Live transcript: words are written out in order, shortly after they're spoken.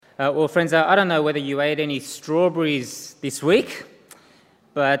Friends, I don't know whether you ate any strawberries this week,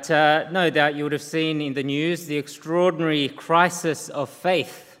 but no doubt you would have seen in the news the extraordinary crisis of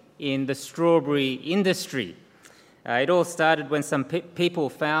faith in the strawberry industry. It all started when some people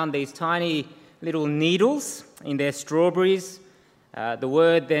found these tiny little needles in their strawberries. The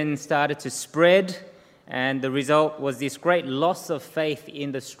word then started to spread, and the result was this great loss of faith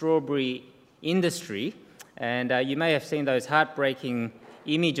in the strawberry industry. And you may have seen those heartbreaking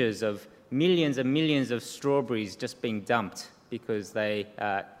images of millions and millions of strawberries just being dumped because they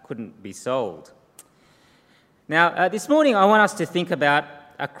couldn't be sold. Now, this morning I want us to think about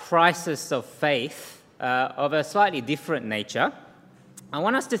a crisis of faith of a slightly different nature. I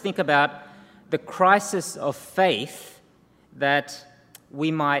want us to think about the crisis of faith that we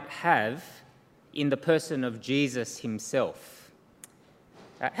might have in the person of Jesus himself.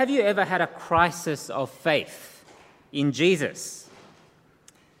 Have you ever had a crisis of faith in Jesus?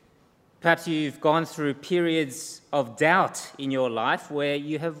 Perhaps you've gone through periods of doubt in your life where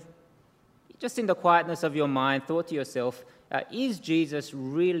you have, just in the quietness of your mind, thought to yourself, is Jesus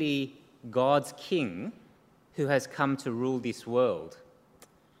really God's King who has come to rule this world?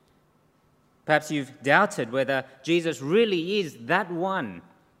 Perhaps you've doubted whether Jesus really is that one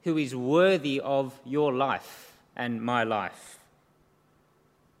who is worthy of your life and my life.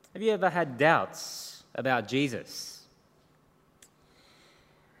 Have you ever had doubts about Jesus?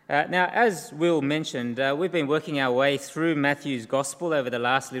 Now, as Will mentioned, we've been working our way through Matthew's Gospel over the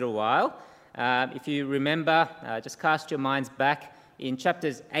last little while. If you remember, just cast your minds back in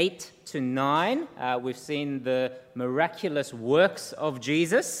chapters 8 to 9. We've seen the miraculous works of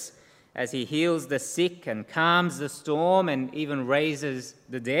Jesus as he heals the sick and calms the storm and even raises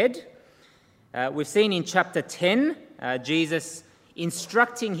the dead. We've seen in chapter 10, Jesus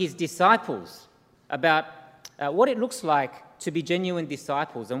instructing his disciples about what it looks like to be genuine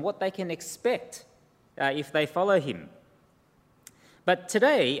disciples and what they can expect if they follow him. But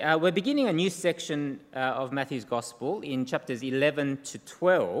today, we're beginning a new section of Matthew's Gospel in chapters 11 to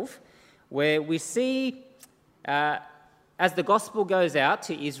 12, where we see, as the Gospel goes out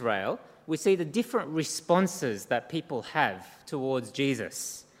to Israel, we see the different responses that people have towards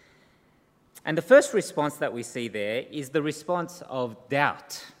Jesus. And the first response that we see there is the response of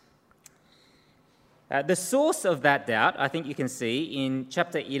doubt. The source of that doubt, I think you can see in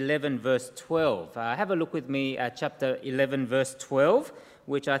chapter 11, verse 12. Have a look with me at chapter 11, verse 12,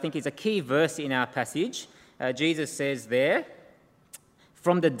 which I think is a key verse in our passage. Jesus says there,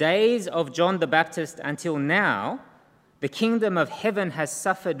 "From the days of John the Baptist until now, the kingdom of heaven has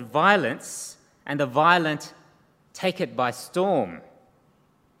suffered violence, and the violent take it by storm."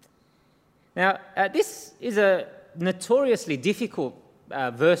 Now, this is a notoriously difficult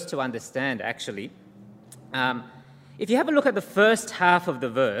verse to understand, actually. If you have a look at the first half of the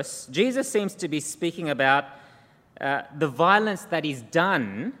verse, Jesus seems to be speaking about the violence that is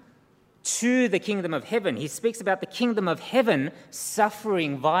done to the kingdom of heaven. He speaks about the kingdom of heaven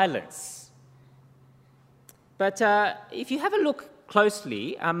suffering violence. But if you have a look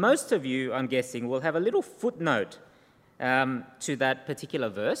closely, most of you, I'm guessing, will have a little footnote to that particular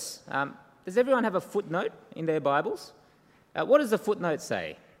verse. Does everyone have a footnote in their Bibles? What does the footnote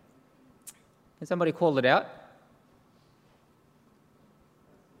say? Can somebody call it out?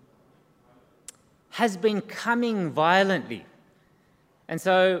 Has been coming violently. And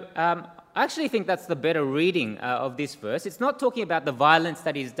so I actually think that's the better reading of this verse. It's not talking about the violence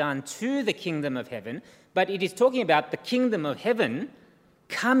that is done to the kingdom of heaven, but it is talking about the kingdom of heaven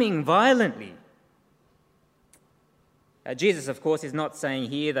coming violently. Jesus, of course, is not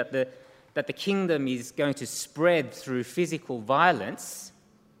saying here that the kingdom is going to spread through physical violence.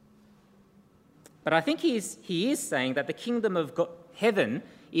 But I think he is saying that the kingdom of heaven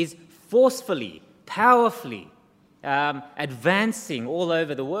is forcefully, powerfully advancing all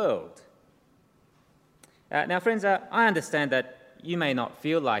over the world. Now, friends, I understand that you may not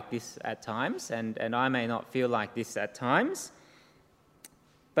feel like this at times, and I may not feel like this at times.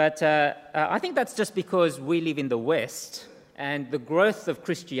 But I think that's just because we live in the West, and the growth of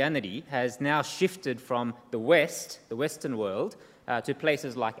Christianity has now shifted from the West, the Western world, to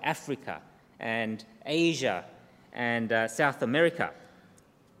places like Africa and Asia and South America.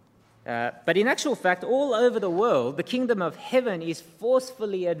 But in actual fact, all over the world, the kingdom of heaven is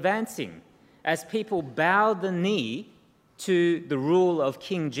forcefully advancing as people bow the knee to the rule of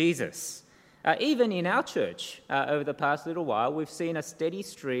King Jesus. Even in our church, over the past little while, we've seen a steady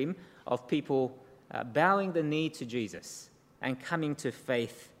stream of people bowing the knee to Jesus and coming to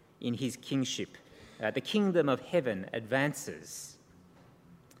faith in his kingship. The kingdom of heaven advances.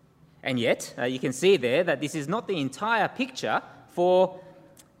 And yet, you can see there that this is not the entire picture for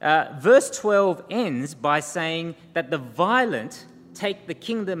verse 12 ends by saying that the violent take the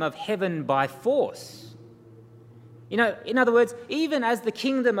kingdom of heaven by force. You know, in other words, even as the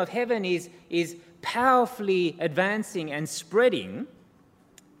kingdom of heaven is powerfully advancing and spreading,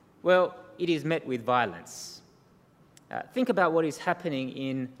 well, it is met with violence. Think about what is happening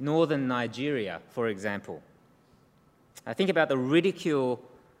in northern Nigeria, for example. Think about the ridicule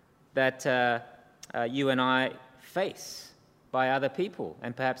that you and I face by other people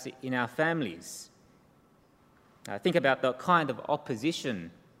and perhaps in our families. Think about the kind of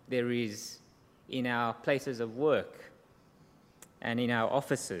opposition there is in our places of work and in our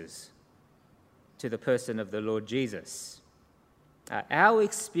offices to the person of the Lord Jesus. Our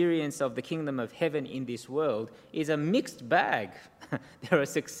experience of the kingdom of heaven in this world is a mixed bag. There are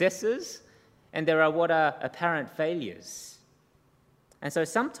successes and there are what are apparent failures. And so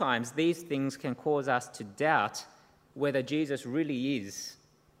sometimes these things can cause us to doubt whether Jesus really is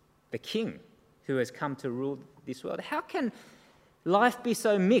the king who has come to rule this world. How can life be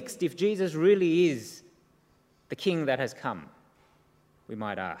so mixed if Jesus really is the king that has come, we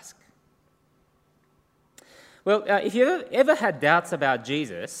might ask. Well, if you've ever had doubts about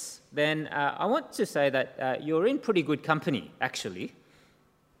Jesus, then I want to say that you're in pretty good company, actually,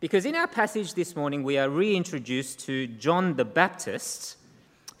 because in our passage this morning we are reintroduced to John the Baptist,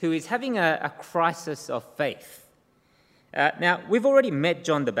 who is having a crisis of faith. Now, we've already met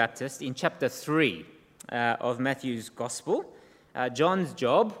John the Baptist in chapter 3 of Matthew's Gospel. John's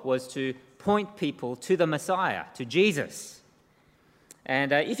job was to point people to the Messiah, to Jesus.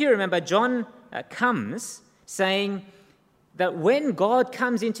 And if you remember, John comes saying that when God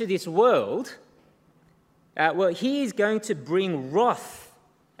comes into this world, he is going to bring wrath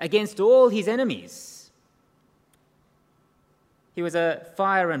against all his enemies. He was a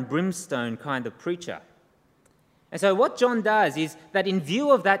fire and brimstone kind of preacher. And so what John does is that in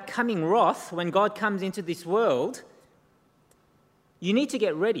view of that coming wrath, when God comes into this world, you need to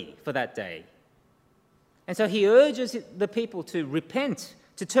get ready for that day. And so he urges the people to repent,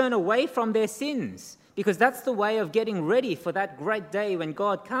 to turn away from their sins, because that's the way of getting ready for that great day when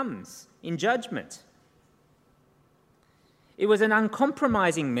God comes in judgment. It was an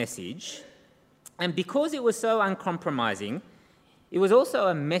uncompromising message, and because it was so uncompromising, it was also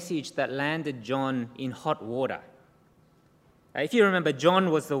a message that landed John in hot water. If you remember,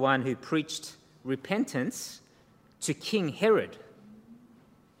 John was the one who preached repentance to King Herod.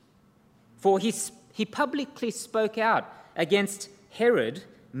 For he publicly spoke out against Herod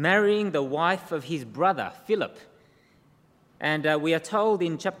marrying the wife of his brother, Philip. And we are told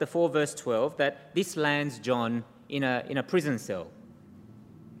in chapter 4, verse 12, that this lands John in a prison cell.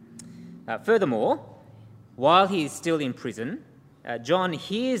 Furthermore, while he is still in prison, John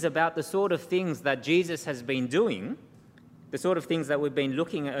hears about the sort of things that Jesus has been doing, the sort of things that we've been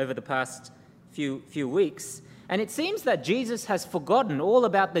looking at over the past few weeks, and it seems that Jesus has forgotten all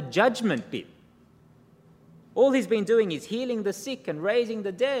about the judgment bit. All he's been doing is healing the sick and raising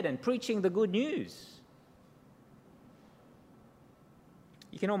the dead and preaching the good news.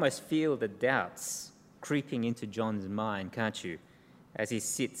 You can almost feel the doubts creeping into John's mind, can't you, as he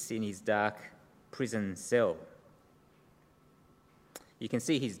sits in his dark prison cell. You can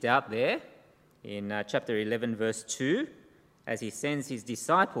see his doubt there in chapter 11, verse 2, as he sends his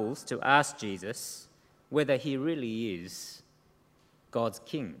disciples to ask Jesus whether he really is God's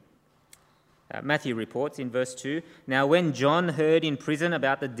king. Matthew reports in verse 2, "Now when John heard in prison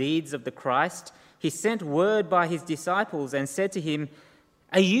about the deeds of the Christ, he sent word by his disciples and said to him,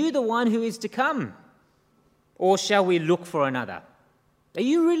 'Are you the one who is to come? Or shall we look for another?' Are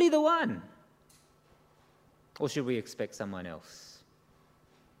you really the one? Or should we expect someone else?"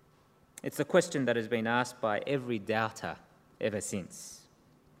 It's a question that has been asked by every doubter ever since.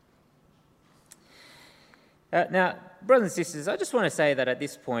 Now, brothers and sisters, I just want to say that at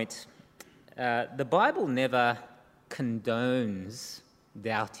this point, the Bible never condones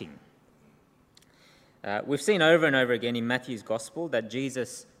doubting. We've seen over and over again in Matthew's Gospel that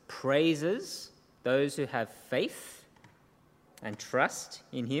Jesus praises those who have faith and trust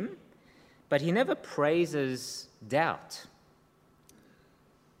in him, but he never praises doubt.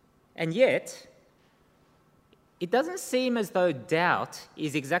 And yet, it doesn't seem as though doubt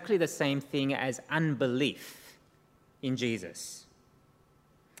is exactly the same thing as unbelief in Jesus.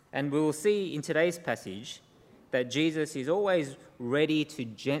 And we will see in today's passage that Jesus is always ready to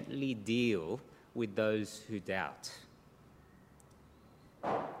gently deal with those who doubt.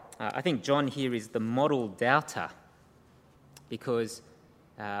 I think John here is the model doubter because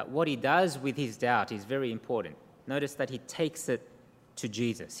what he does with his doubt is very important. Notice that he takes it to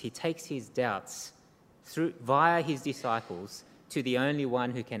Jesus. He takes his doubts via his disciples to the only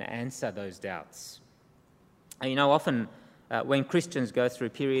one who can answer those doubts. And often when Christians go through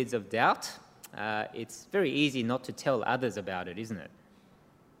periods of doubt, it's very easy not to tell others about it, isn't it?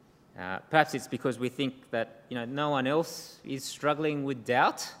 Perhaps it's because we think that no one else is struggling with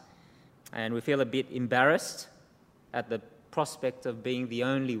doubt, and we feel a bit embarrassed at the prospect of being the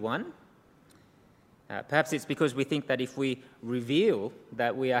only one. Perhaps it's because we think that if we reveal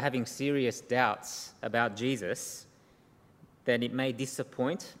that we are having serious doubts about Jesus, then it may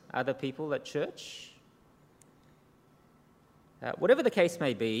disappoint other people at church. Whatever the case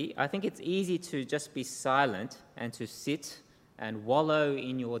may be, I think it's easy to just be silent and to sit and wallow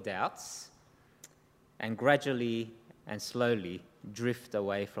in your doubts and gradually and slowly drift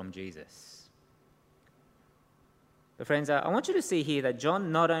away from Jesus. But friends, I want you to see here that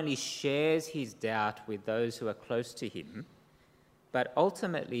John not only shares his doubt with those who are close to him, but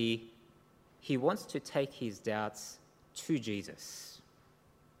ultimately he wants to take his doubts to Jesus,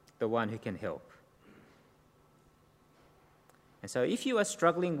 the one who can help. And so if you are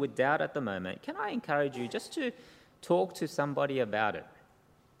struggling with doubt at the moment, can I encourage you just to talk to somebody about it?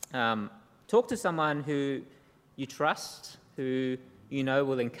 Talk to someone who you trust, who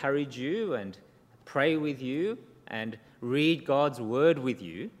will encourage you and pray with you and read God's word with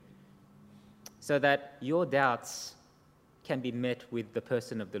you, so that your doubts can be met with the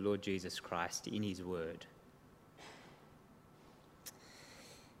person of the Lord Jesus Christ in his word.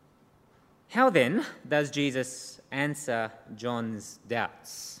 How then does Jesus answer John's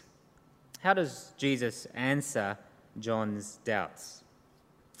doubts? How does Jesus answer John's doubts?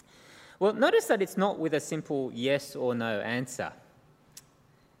 Well, notice that it's not with a simple yes or no answer.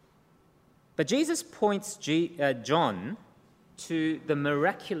 But Jesus points John to the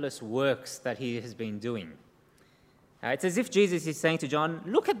miraculous works that he has been doing. It's as if Jesus is saying to John,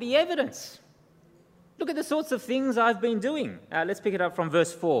 look at the evidence. Look at the sorts of things I've been doing. Let's pick it up from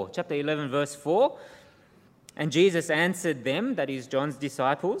verse 4, chapter 11, verse 4. And Jesus answered them, that is John's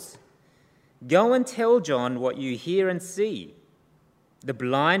disciples, go and tell John what you hear and see. The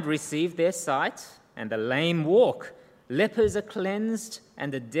blind receive their sight, and the lame walk. Lepers are cleansed,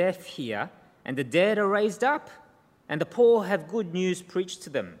 and the deaf hear, and the dead are raised up, and the poor have good news preached to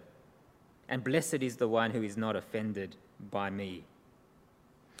them. And blessed is the one who is not offended by me.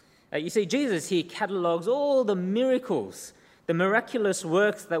 You see, Jesus here catalogues all the miracles, the miraculous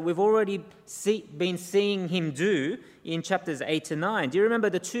works that we've already been seeing him do in chapters 8 to 9. Do you remember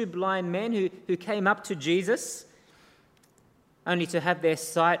the two blind men who came up to Jesus only to have their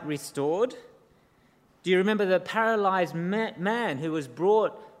sight restored? Do you remember the paralyzed man who was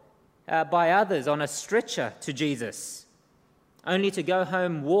brought by others on a stretcher to Jesus, only to go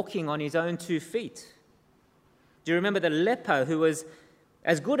home walking on his own 2 feet? Do you remember the leper who was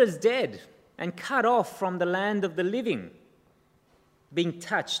as good as dead and cut off from the land of the living, being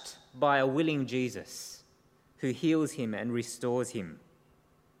touched by a willing Jesus who heals him and restores him?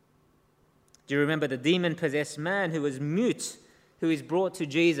 Do you remember the demon-possessed man who was mute, who is brought to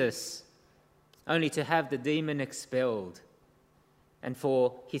Jesus only to have the demon expelled and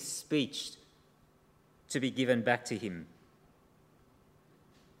for his speech to be given back to him?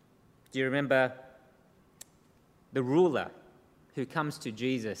 Do you remember the ruler who comes to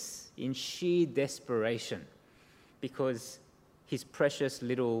Jesus in sheer desperation because his precious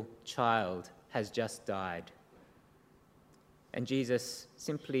little child has just died? And Jesus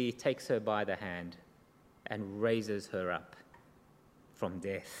simply takes her by the hand and raises her up from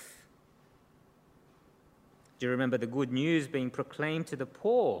death. Do you remember the good news being proclaimed to the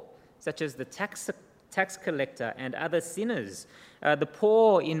poor, such as the tax collector and other sinners? The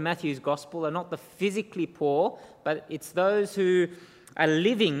poor in Matthew's gospel are not the physically poor, but it's those who are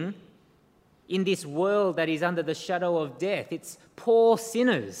living in this world that is under the shadow of death. It's poor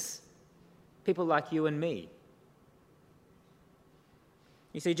sinners, people like you and me.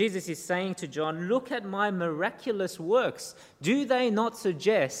 You see, Jesus is saying to John, look at my miraculous works. Do they not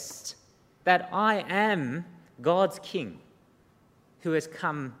suggest that I am God's King who has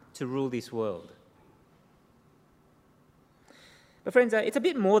come to rule this world? But friends, it's a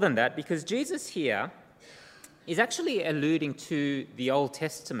bit more than that, because Jesus here is actually alluding to the Old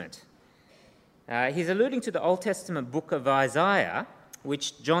Testament. He's alluding to the Old Testament book of Isaiah,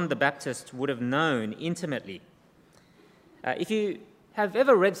 which John the Baptist would have known intimately. If you have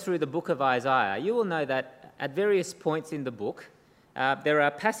ever read through the book of Isaiah, you will know that at various points in the book, there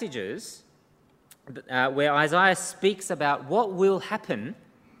are passages where Isaiah speaks about what will happen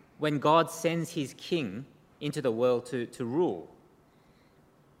when God sends his king into the world to rule.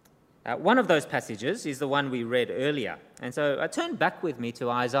 One of those passages is the one we read earlier. And so turn back with me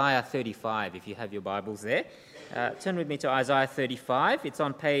to Isaiah 35, if you have your Bibles there. Turn with me to Isaiah 35. It's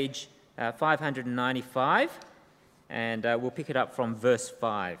on page 595, and we'll pick it up from verse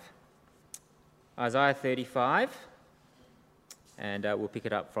 5. Isaiah 35, and we'll pick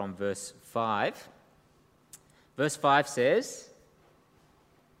it up from verse 5. Verse 5 says,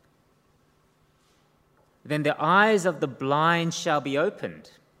 "Then the eyes of the blind shall be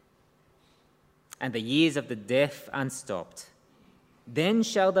opened, and the ears of the deaf unstopped. Then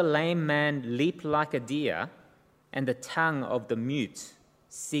shall the lame man leap like a deer, and the tongue of the mute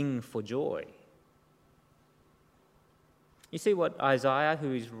sing for joy." You see what Isaiah,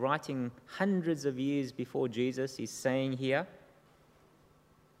 who is writing hundreds of years before Jesus, is saying here?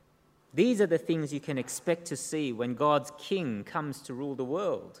 These are the things you can expect to see when God's king comes to rule the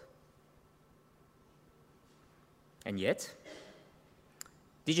world. And yet,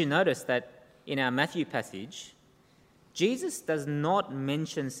 did you notice that in our Matthew passage, Jesus does not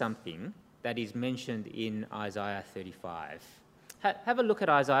mention something that is mentioned in Isaiah 35? Have a look at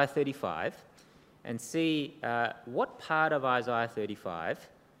Isaiah 35 and see what part of Isaiah 35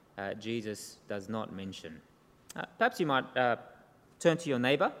 Jesus does not mention. Perhaps you might turn to your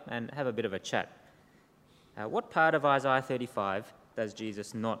neighbour and have a bit of a chat. What part of Isaiah 35 does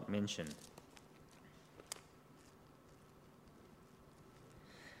Jesus not mention?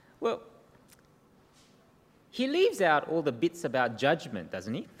 Well, he leaves out all the bits about judgment,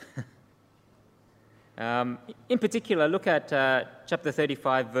 doesn't he? In particular, look at chapter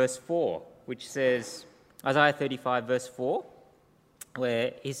 35, verse 4, which says, Isaiah 35, verse 4,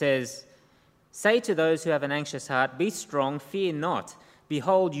 where he says, "Say to those who have an anxious heart, be strong, fear not.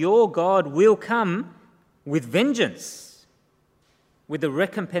 Behold, your God will come with vengeance, with the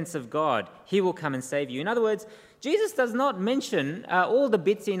recompense of God. He will come and save you." In other words, Jesus does not mention all the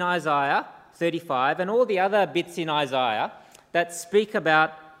bits in Isaiah 35 and all the other bits in Isaiah that speak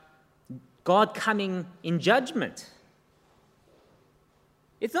about God coming in judgment.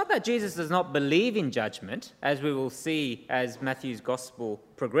 It's not that Jesus does not believe in judgment, as we will see as Matthew's gospel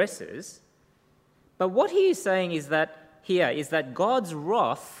progresses, but what he is saying is that God's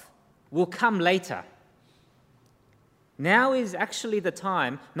wrath will come later. Now is actually the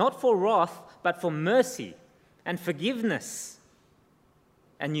time, not for wrath, but for mercy and forgiveness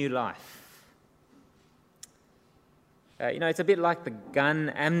and new life. It's a bit like the gun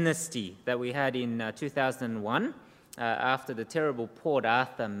amnesty that we had in 2001 after the terrible Port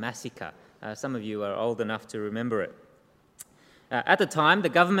Arthur massacre. Some of you are old enough to remember it. At the time, the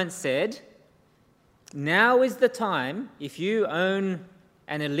government said, now is the time, if you own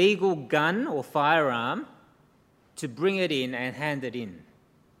an illegal gun or firearm, to bring it in and hand it in.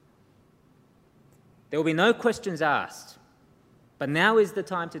 There will be no questions asked, but now is the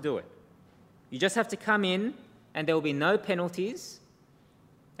time to do it. You just have to come in, and there will be no penalties,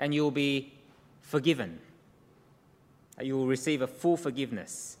 and you will be forgiven. You will receive a full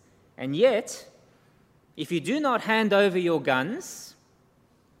forgiveness. And yet, if you do not hand over your guns,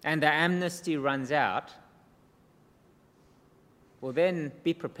 and the amnesty runs out, well then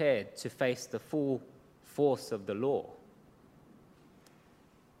be prepared to face the full force of the law.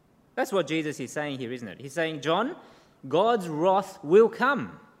 That's what Jesus is saying here, isn't it? He's saying, John, God's wrath will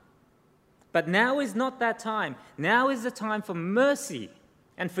come. But now is not that time. Now is the time for mercy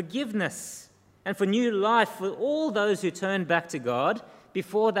and forgiveness and for new life for all those who turn back to God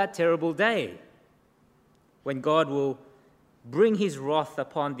before that terrible day when God will bring his wrath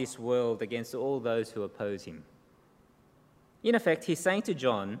upon this world against all those who oppose him. In effect, he's saying to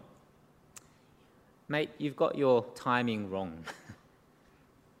John, mate, you've got your timing wrong.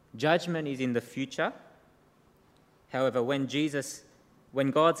 Judgment is in the future. However, when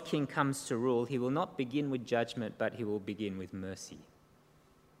God's King comes to rule, he will not begin with judgment, but he will begin with mercy.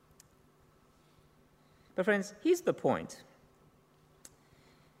 But friends, here's the point.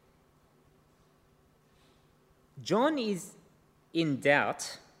 John is in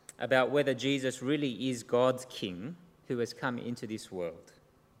doubt about whether Jesus really is God's King who has come into this world.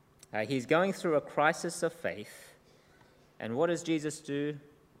 He's going through a crisis of faith. And what does Jesus do?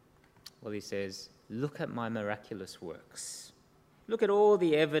 Well, he says, look at my miraculous works. Look at all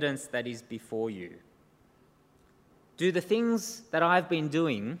the evidence that is before you. Do the things that I've been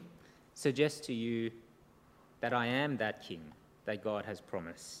doing suggest to you that I am that King that God has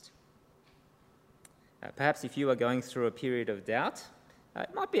promised? Perhaps if you are going through a period of doubt,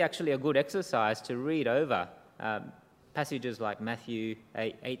 it might be actually a good exercise to read over passages like Matthew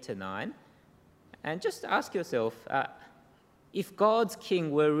 8 to 9 and just ask yourself, if God's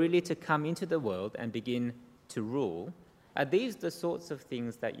King were really to come into the world and begin to rule, are these the sorts of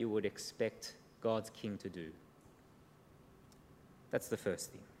things that you would expect God's King to do? That's the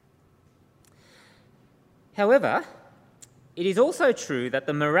first thing. However, it is also true that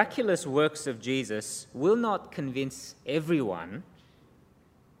the miraculous works of Jesus will not convince everyone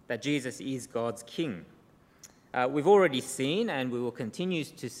that Jesus is God's King. We've already seen, and we will continue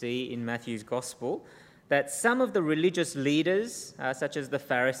to see in Matthew's Gospel, that some of the religious leaders, such as the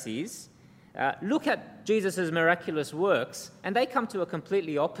Pharisees, look at Jesus' miraculous works and they come to a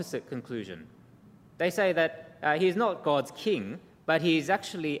completely opposite conclusion. They say that he is not God's king, but he is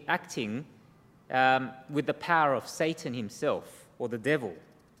actually acting with the power of Satan himself or the devil.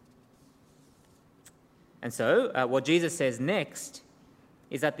 And so what Jesus says next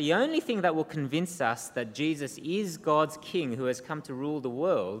is that the only thing that will convince us that Jesus is God's king who has come to rule the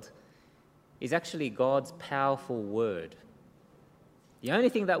world is actually God's powerful word. The only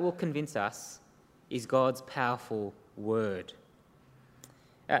thing that will convince us is God's powerful word.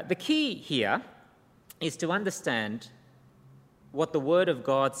 The key here is to understand what the word of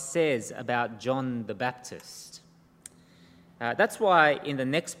God says about John the Baptist. That's why in the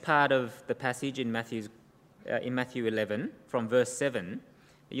next part of the passage in Matthew 11, from verse 7,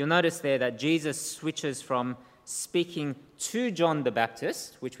 you'll notice there that Jesus switches from speaking to John the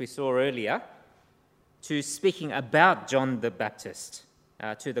Baptist, which we saw earlier, to speaking about John the Baptist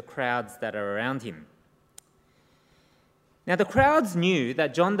to the crowds that are around him. Now, the crowds knew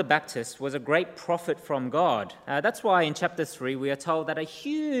that John the Baptist was a great prophet from God. That's why in chapter 3 we are told that a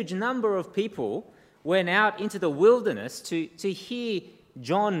huge number of people went out into the wilderness to hear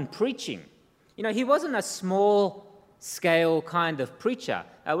John preaching. You know, he wasn't a small-scale kind of preacher.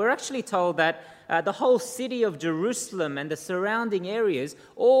 We're actually told that the whole city of Jerusalem and the surrounding areas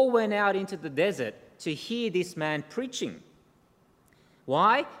all went out into the desert to hear this man preaching.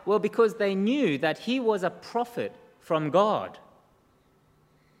 Why? Well, because they knew that he was a prophet from God.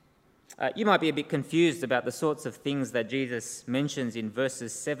 You might be a bit confused about the sorts of things that Jesus mentions in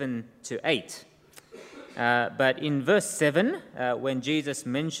verses 7 to 8. But in verse 7, when Jesus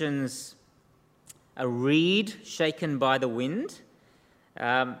mentions a reed shaken by the wind,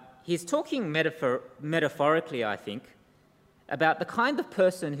 he's talking metaphorically, I think, about the kind of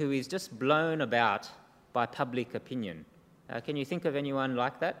person who is just blown about by public opinion. Can you think of anyone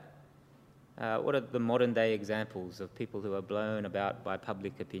like that? What are the modern-day examples of people who are blown about by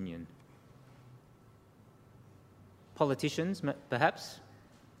public opinion? Politicians, perhaps?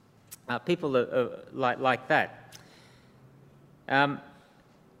 People like that.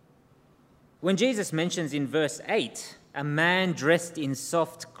 When Jesus mentions in verse 8 a man dressed in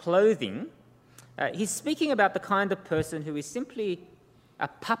soft clothing, he's speaking about the kind of person who is simply a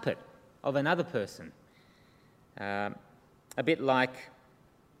puppet of another person. A bit like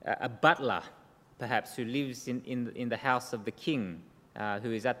a butler, perhaps, who lives in the house of the king,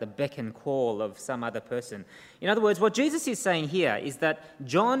 who is at the beck and call of some other person. In other words, what Jesus is saying here is that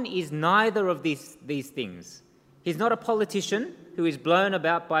John is neither of these things. He's not a politician who is blown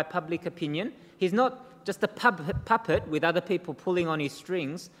about by public opinion. He's not just a puppet with other people pulling on his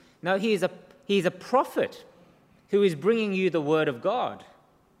strings. No, he is a prophet who is bringing you the word of God.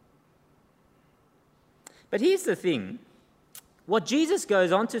 But here's the thing. What Jesus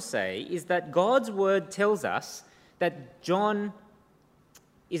goes on to say is that God's word tells us that John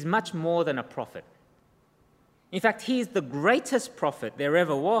is much more than a prophet. In fact, he is the greatest prophet there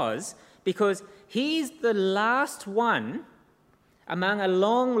ever was, because he is the last one among a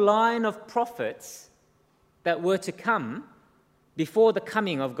long line of prophets that were to come before the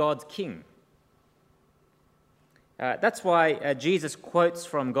coming of God's king. That's why Jesus quotes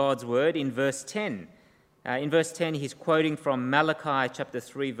from God's word in verse 10. In verse 10, he's quoting from Malachi chapter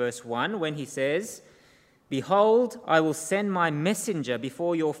 3, verse 1, when he says, "Behold, I will send my messenger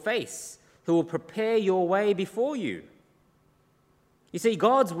before your face, who will prepare your way before you." You see,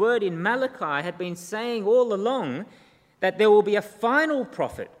 God's word in Malachi had been saying all along that there will be a final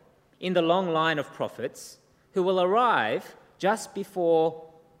prophet in the long line of prophets who will arrive just before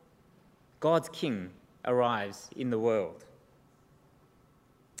God's king arrives in the world.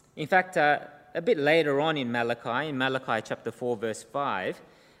 In fact, a bit later on in Malachi chapter 4, verse 5,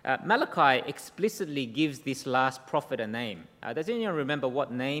 Malachi explicitly gives this last prophet a name. Does anyone remember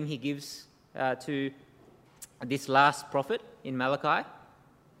what name he gives to this last prophet in Malachi?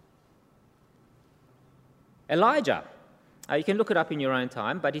 Elijah. You can look it up in your own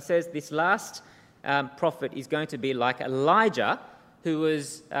time, but he says this last prophet is going to be like Elijah, who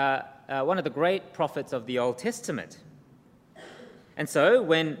was one of the great prophets of the Old Testament. And so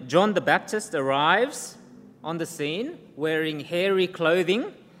when John the Baptist arrives on the scene wearing hairy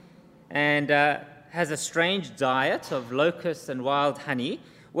clothing and has a strange diet of locusts and wild honey,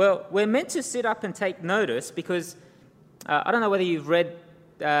 well, we're meant to sit up and take notice because I don't know whether you've read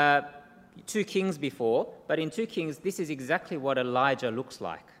 2 Kings before, but in 2 Kings, this is exactly what Elijah looks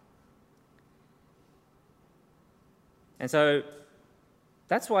like. And so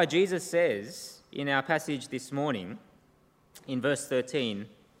that's why Jesus says in our passage this morning, in verse 13,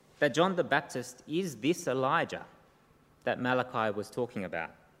 that John the Baptist is this Elijah that Malachi was talking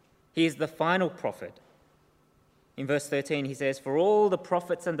about. He is the final prophet. In verse 13, he says, "For all the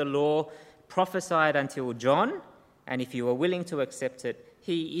prophets and the law prophesied until John, and if you are willing to accept it,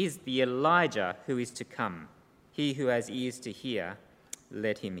 he is the Elijah who is to come. He who has ears to hear,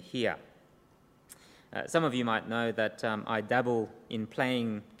 let him hear." Some of you might know that I dabble in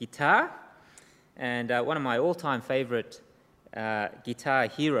playing guitar, and one of my all-time favourite guitar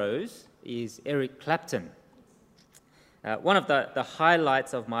heroes is Eric Clapton. One of the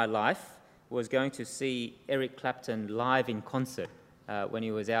highlights of my life was going to see Eric Clapton live in concert when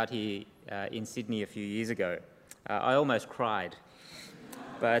he was out here in Sydney a few years ago. I almost cried.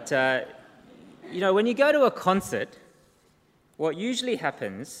 But, when you go to a concert, what usually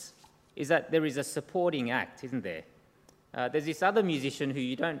happens is that there is a supporting act, isn't there? There's this other musician who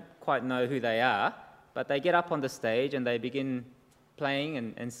you don't quite know who they are, but they get up on the stage and they begin playing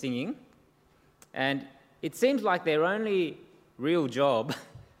and singing. And it seems like their only real job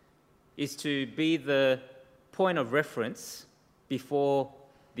is to be the point of reference before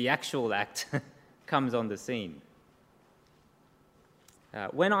the actual act comes on the scene.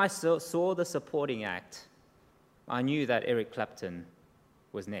 When I saw the supporting act, I knew that Eric Clapton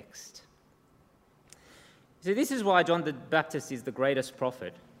was next. So this is why John the Baptist is the greatest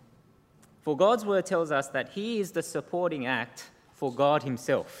prophet. For God's word tells us that he is the supporting act for God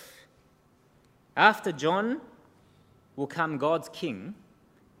himself. After John will come God's king,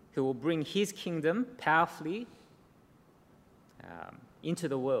 who will bring his kingdom powerfully into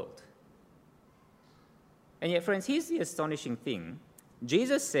the world. And yet, friends, here's the astonishing thing.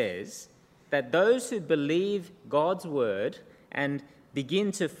 Jesus says that those who believe God's word and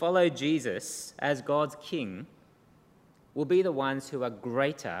begin to follow Jesus as God's king will be the ones who are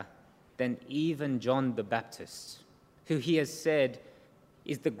greater than even John the Baptist, who he has said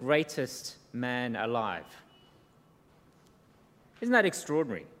is the greatest man alive. Isn't that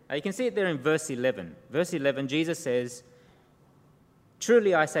extraordinary? You can see it there in verse 11. Verse 11, Jesus says,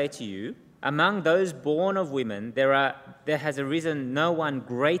 "Truly I say to you, among those born of women, there has arisen no one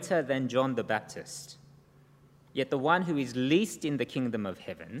greater than John the Baptist. Yet the one who is least in the kingdom of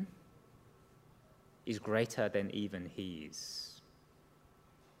heaven is greater than even he is."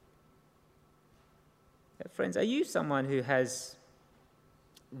 Friends, are you someone who has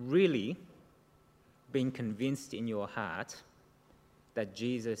really been convinced in your heart that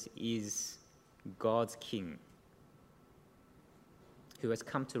Jesus is God's King, who has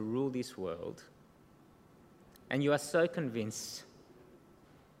come to rule this world, and you are so convinced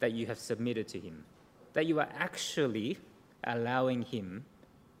that you have submitted to him, that you are actually allowing him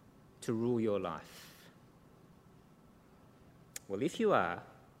to rule your life? Well, if you are,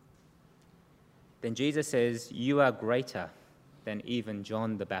 then Jesus says you are greater than even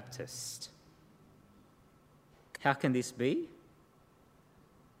John the Baptist. How can this be?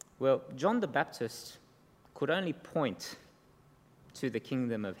 Well, John the Baptist could only point to the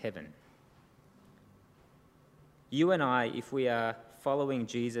kingdom of heaven. You and I, if we are following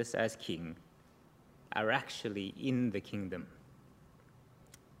Jesus as king, are actually in the kingdom.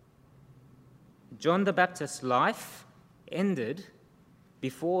 John the Baptist's life ended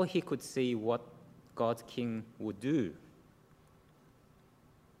before he could see what God's king would do.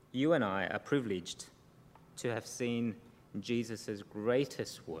 You and I are privileged to have seen Jesus'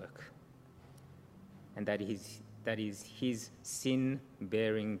 greatest work, and that is his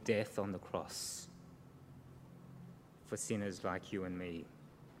sin-bearing death on the cross for sinners like you and me.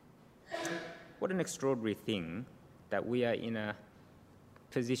 What an extraordinary thing that we are in a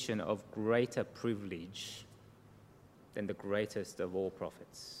position of greater privilege than the greatest of all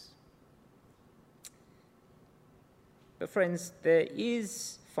prophets. But friends, there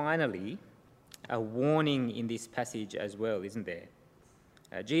is finally a warning in this passage as well, isn't there?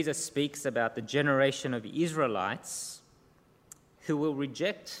 Jesus speaks about the generation of Israelites who will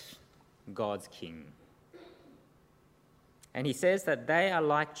reject God's king. And he says that they are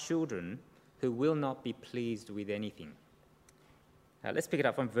like children who will not be pleased with anything. Let's pick it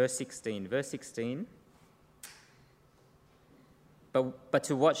up from verse 16. Verse 16. But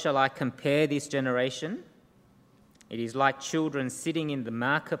to what shall I compare this generation? It is like children sitting in the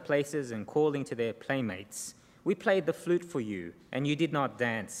marketplaces and calling to their playmates. We played the flute for you, and you did not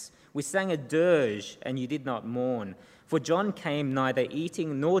dance. We sang a dirge, and you did not mourn. For John came neither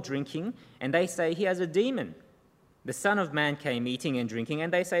eating nor drinking, and they say he has a demon. The Son of Man came eating and drinking,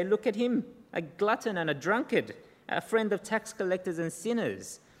 and they say, 'Look at him, a glutton and a drunkard, a friend of tax collectors and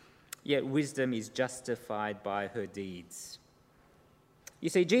sinners.' Yet wisdom is justified by her deeds." You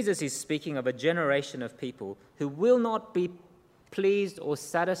see, Jesus is speaking of a generation of people who will not be pleased or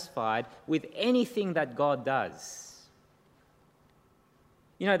satisfied with anything that God does.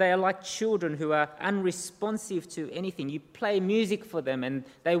 You know, they are like children who are unresponsive to anything. You play music for them and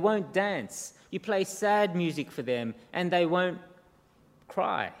they won't dance. You play sad music for them and they won't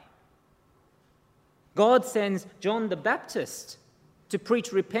cry. God sends John the Baptist to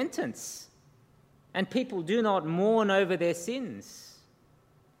preach repentance, and people do not mourn over their sins.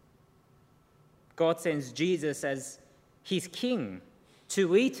 God sends Jesus as his king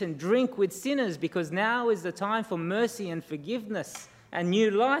to eat and drink with sinners, because now is the time for mercy and forgiveness and new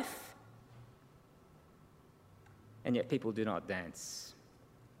life. And yet people do not dance.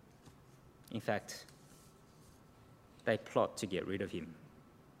 In fact, they plot to get rid of him.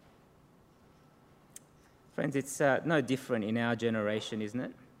 Friends, it's no different in our generation, isn't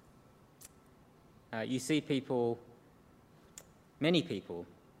it? You see people, many people,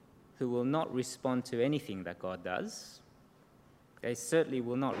 who will not respond to anything that God does. They certainly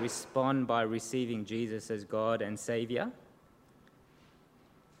will not respond by receiving Jesus as God and Saviour.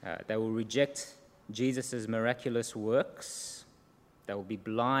 They will reject Jesus' miraculous works. They will be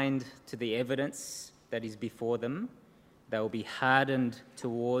blind to the evidence that is before them. They will be hardened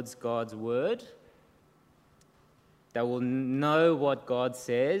towards God's word. They will know what God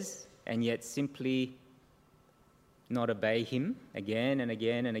says and yet simply not obey him again and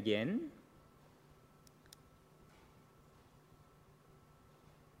again and again.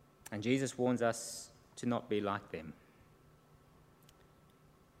 And Jesus warns us to not be like them.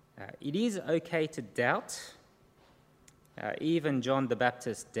 It is okay to doubt. Even John the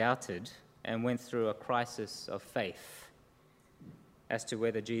Baptist doubted and went through a crisis of faith as to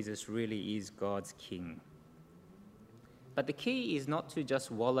whether Jesus really is God's king. But the key is not to just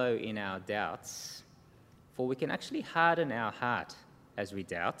wallow in our doubts, for we can actually harden our heart as we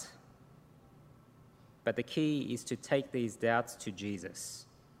doubt. But the key is to take these doubts to Jesus.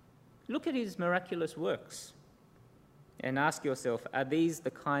 Look at his miraculous works and ask yourself, are these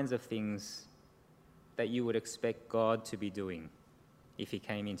the kinds of things that you would expect God to be doing if he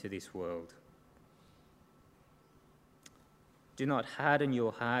came into this world? Do not harden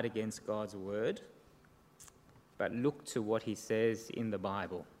your heart against God's word, but look to what he says in the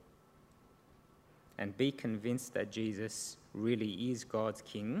Bible and be convinced that Jesus really is God's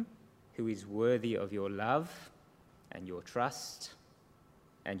King, who is worthy of your love and your trust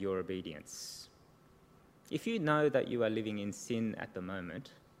and your obedience. If you know that you are living in sin at the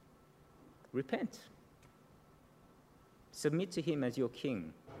moment, repent. Submit to him as your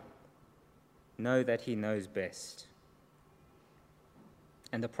King. Know that he knows best.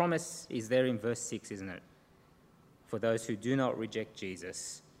 And the promise is there in verse 6, isn't it? For those who do not reject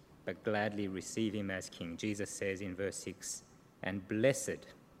Jesus, but gladly receive him as King. Jesus says in verse 6, and blessed,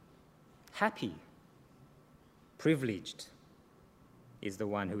 happy, privileged is the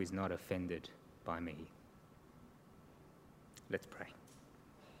one who is not offended by me. Let's pray.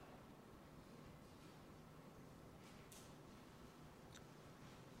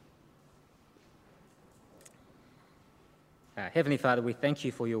 Heavenly Father, we thank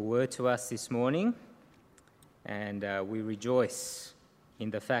you for your word to us this morning, and we rejoice in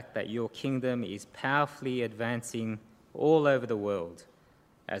the fact that your kingdom is powerfully advancing all over the world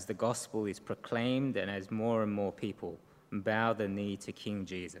as the gospel is proclaimed and as more and more people bow the knee to King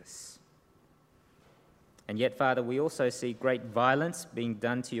Jesus. And yet, Father, we also see great violence being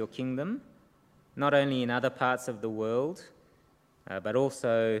done to your kingdom, not only in other parts of the world, but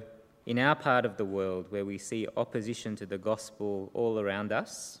also in our part of the world where we see opposition to the gospel all around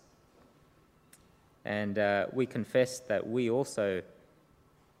us. And we confess that we also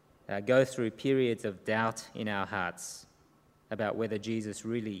go through periods of doubt in our hearts about whether Jesus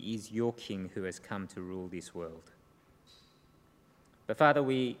really is your King who has come to rule this world. But Father,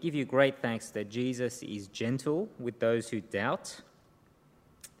 we give you great thanks that Jesus is gentle with those who doubt.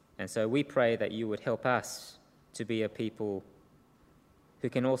 And so we pray that you would help us to be a people who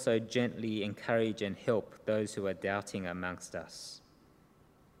can also gently encourage and help those who are doubting amongst us.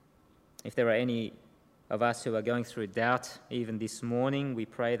 If there are any of us who are going through doubt even this morning, we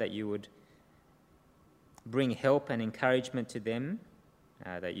pray that you would bring help and encouragement to them,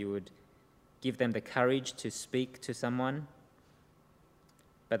 that you would give them the courage to speak to someone,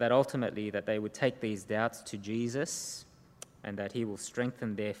 but that ultimately that they would take these doubts to Jesus and that he will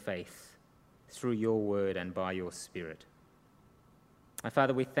strengthen their faith through your word and by your Spirit.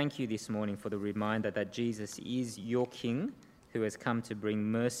 Father, we thank you this morning for the reminder that Jesus is your King who has come to bring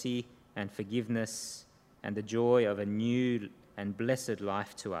mercy and forgiveness and the joy of a new and blessed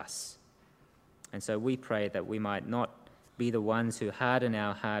life to us. And so we pray that we might not be the ones who harden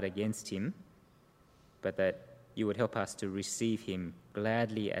our heart against him, but that you would help us to receive him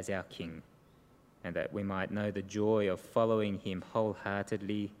gladly as our King, and that we might know the joy of following him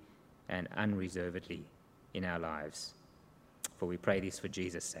wholeheartedly and unreservedly in our lives. For we pray this for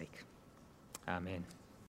Jesus' sake. Amen.